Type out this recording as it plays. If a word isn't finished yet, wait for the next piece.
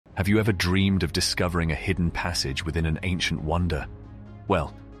Have you ever dreamed of discovering a hidden passage within an ancient wonder?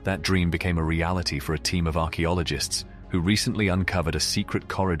 Well, that dream became a reality for a team of archaeologists who recently uncovered a secret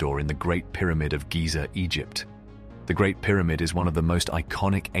corridor in the Great Pyramid of Giza, Egypt. The Great Pyramid is one of the most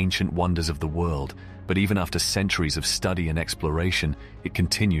iconic ancient wonders of the world, but even after centuries of study and exploration, it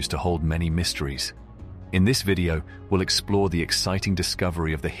continues to hold many mysteries. In this video, we'll explore the exciting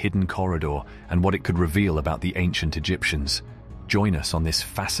discovery of the hidden corridor and what it could reveal about the ancient Egyptians. Join us on this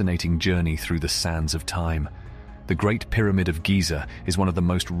fascinating journey through the sands of time. The Great Pyramid of Giza is one of the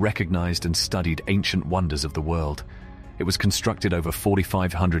most recognized and studied ancient wonders of the world. It was constructed over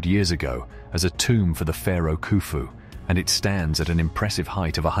 4,500 years ago as a tomb for the pharaoh Khufu, and it stands at an impressive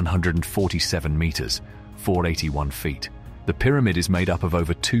height of 147 meters, 481 feet. The pyramid is made up of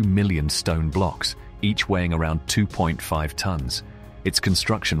over 2 million stone blocks, each weighing around 2.5 tons. Its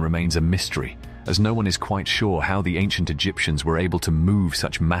construction remains a mystery, as no one is quite sure how the ancient Egyptians were able to move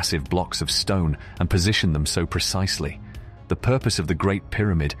such massive blocks of stone and position them so precisely. The purpose of the Great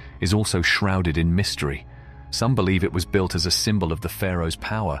Pyramid is also shrouded in mystery. Some believe it was built as a symbol of the pharaoh's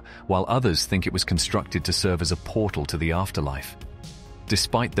power, while others think it was constructed to serve as a portal to the afterlife.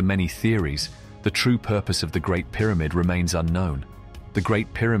 Despite the many theories, the true purpose of the Great Pyramid remains unknown. The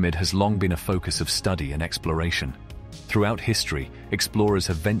Great Pyramid has long been a focus of study and exploration. Throughout history, explorers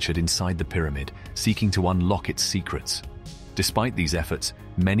have ventured inside the pyramid, seeking to unlock its secrets. Despite these efforts,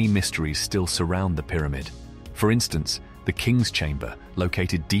 many mysteries still surround the pyramid. For instance, the King's Chamber,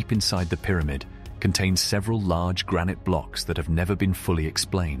 located deep inside the pyramid, contains several large granite blocks that have never been fully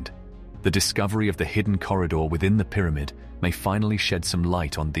explained. The discovery of the hidden corridor within the pyramid may finally shed some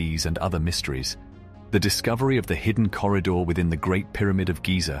light on these and other mysteries. The discovery of the hidden corridor within the Great Pyramid of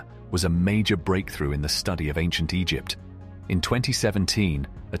Giza was a major breakthrough in the study of ancient Egypt. In 2017,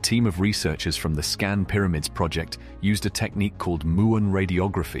 a team of researchers from the Scan Pyramids project used a technique called muon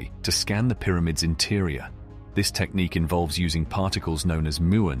radiography to scan the pyramid's interior. This technique involves using particles known as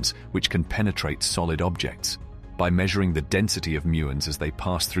muons, which can penetrate solid objects. By measuring the density of muons as they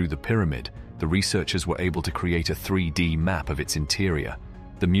pass through the pyramid, the researchers were able to create a 3D map of its interior.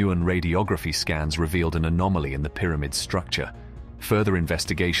 The muon radiography scans revealed an anomaly in the pyramid's structure. Further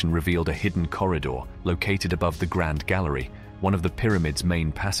investigation revealed a hidden corridor located above the Grand Gallery, one of the pyramid's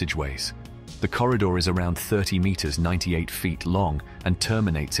main passageways. The corridor is around 30 meters, 98 feet long, and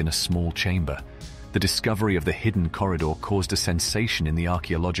terminates in a small chamber. The discovery of the hidden corridor caused a sensation in the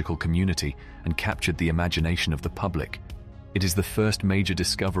archaeological community and captured the imagination of the public. It is the first major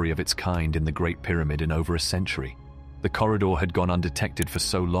discovery of its kind in the Great Pyramid in over a century. The corridor had gone undetected for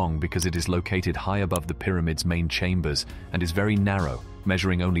so long because it is located high above the pyramid's main chambers and is very narrow,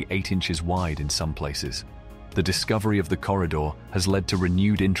 measuring only 8 inches wide in some places. The discovery of the corridor has led to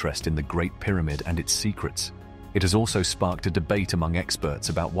renewed interest in the Great Pyramid and its secrets. It has also sparked a debate among experts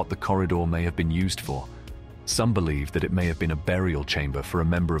about what the corridor may have been used for. Some believe that it may have been a burial chamber for a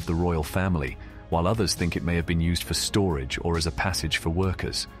member of the royal family, while others think it may have been used for storage or as a passage for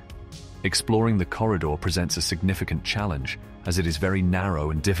workers. Exploring the corridor presents a significant challenge, as it is very narrow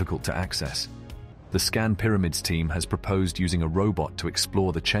and difficult to access. The Scan Pyramids team has proposed using a robot to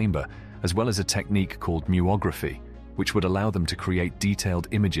explore the chamber, as well as a technique called muography, which would allow them to create detailed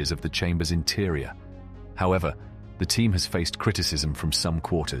images of the chamber's interior. However, the team has faced criticism from some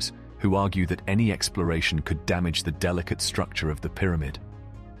quarters, who argue that any exploration could damage the delicate structure of the pyramid.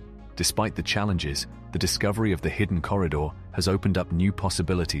 Despite the challenges, the discovery of the hidden corridor has opened up new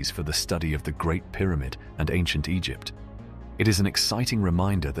possibilities for the study of the Great Pyramid and ancient Egypt. It is an exciting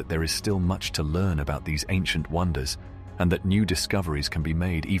reminder that there is still much to learn about these ancient wonders, and that new discoveries can be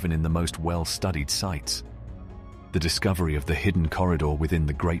made even in the most well-studied sites. The discovery of the hidden corridor within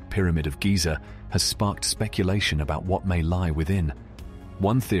the Great Pyramid of Giza has sparked speculation about what may lie within.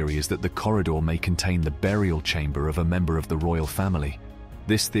 One theory is that the corridor may contain the burial chamber of a member of the royal family.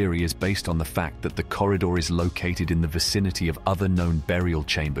 This theory is based on the fact that the corridor is located in the vicinity of other known burial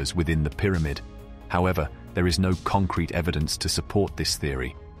chambers within the pyramid. However, there is no concrete evidence to support this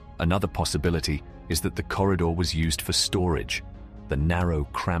theory. Another possibility is that the corridor was used for storage. The narrow,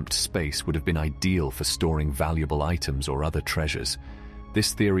 cramped space would have been ideal for storing valuable items or other treasures.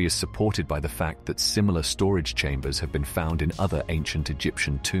 This theory is supported by the fact that similar storage chambers have been found in other ancient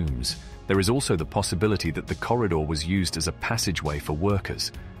Egyptian tombs. There is also the possibility that the corridor was used as a passageway for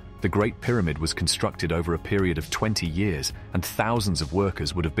workers. The Great Pyramid was constructed over a period of 20 years, and thousands of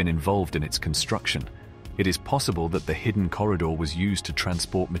workers would have been involved in its construction. It is possible that the hidden corridor was used to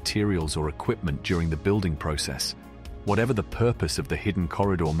transport materials or equipment during the building process. Whatever the purpose of the hidden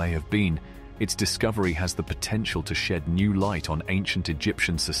corridor may have been, its discovery has the potential to shed new light on ancient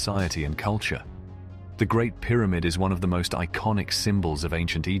Egyptian society and culture. The Great Pyramid is one of the most iconic symbols of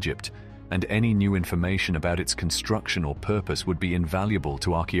ancient Egypt, and any new information about its construction or purpose would be invaluable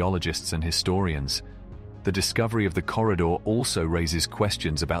to archaeologists and historians. The discovery of the corridor also raises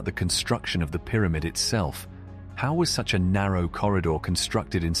questions about the construction of the pyramid itself. How was such a narrow corridor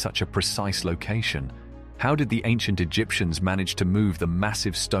constructed in such a precise location? How did the ancient Egyptians manage to move the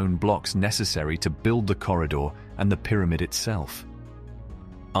massive stone blocks necessary to build the corridor and the pyramid itself?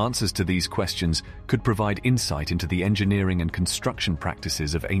 Answers to these questions could provide insight into the engineering and construction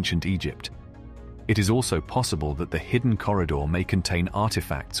practices of ancient Egypt. It is also possible that the hidden corridor may contain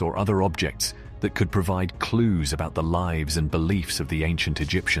artifacts or other objects that could provide clues about the lives and beliefs of the ancient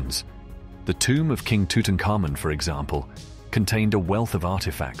Egyptians. The tomb of King Tutankhamun, for example, contained a wealth of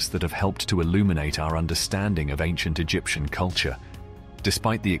artifacts that have helped to illuminate our understanding of ancient Egyptian culture.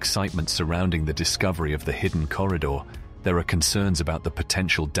 Despite the excitement surrounding the discovery of the hidden corridor, there are concerns about the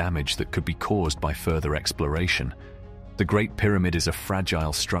potential damage that could be caused by further exploration. The Great Pyramid is a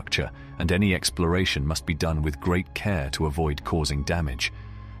fragile structure, and any exploration must be done with great care to avoid causing damage.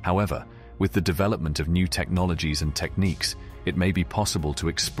 However, with the development of new technologies and techniques, it may be possible to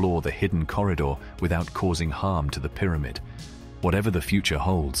explore the hidden corridor without causing harm to the pyramid. Whatever the future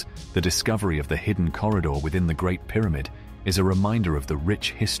holds, the discovery of the hidden corridor within the Great Pyramid is a reminder of the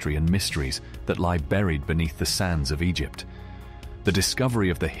rich history and mysteries that lie buried beneath the sands of Egypt. The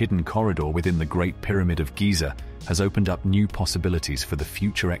discovery of the hidden corridor within the Great Pyramid of Giza has opened up new possibilities for the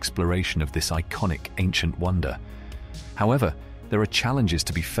future exploration of this iconic ancient wonder. However, there are challenges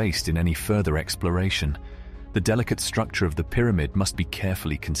to be faced in any further exploration. The delicate structure of the pyramid must be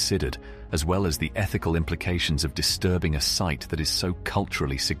carefully considered, as well as the ethical implications of disturbing a site that is so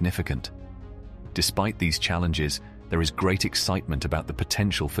culturally significant. Despite these challenges, there is great excitement about the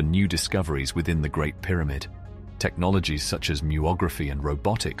potential for new discoveries within the Great Pyramid. Technologies such as muography and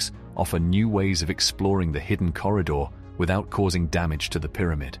robotics offer new ways of exploring the hidden corridor without causing damage to the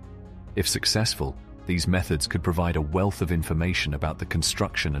pyramid. If successful, these methods could provide a wealth of information about the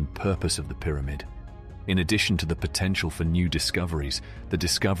construction and purpose of the pyramid. In addition to the potential for new discoveries, the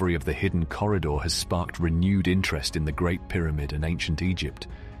discovery of the hidden corridor has sparked renewed interest in the Great Pyramid and ancient Egypt.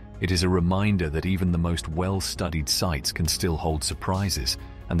 It is a reminder that even the most well-studied sites can still hold surprises,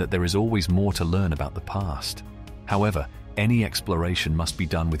 and that there is always more to learn about the past. However, any exploration must be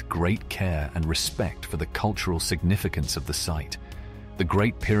done with great care and respect for the cultural significance of the site. The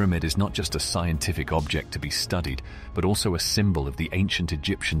Great Pyramid is not just a scientific object to be studied, but also a symbol of the ancient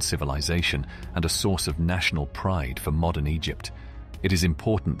Egyptian civilization and a source of national pride for modern Egypt. It is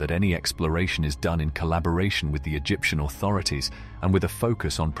important that any exploration is done in collaboration with the Egyptian authorities and with a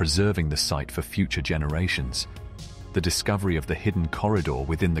focus on preserving the site for future generations. The discovery of the hidden corridor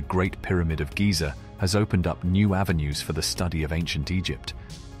within the Great Pyramid of Giza has opened up new avenues for the study of ancient Egypt.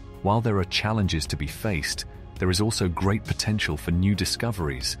 While there are challenges to be faced, there is also great potential for new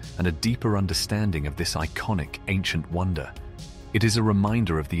discoveries and a deeper understanding of this iconic ancient wonder. It is a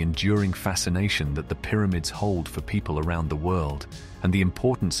reminder of the enduring fascination that the pyramids hold for people around the world and the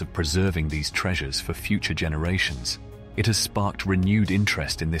importance of preserving these treasures for future generations. It has sparked renewed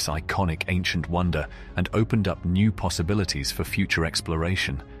interest in this iconic ancient wonder and opened up new possibilities for future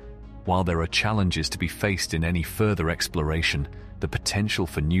exploration. While there are challenges to be faced in any further exploration, the potential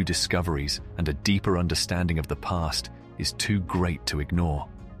for new discoveries and a deeper understanding of the past is too great to ignore.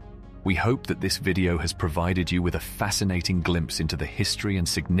 We hope that this video has provided you with a fascinating glimpse into the history and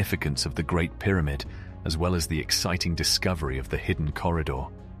significance of the Great Pyramid, as well as the exciting discovery of the hidden corridor.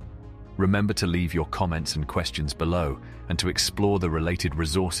 Remember to leave your comments and questions below and to explore the related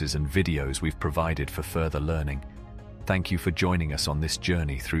resources and videos we've provided for further learning. Thank you for joining us on this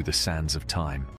journey through the sands of time.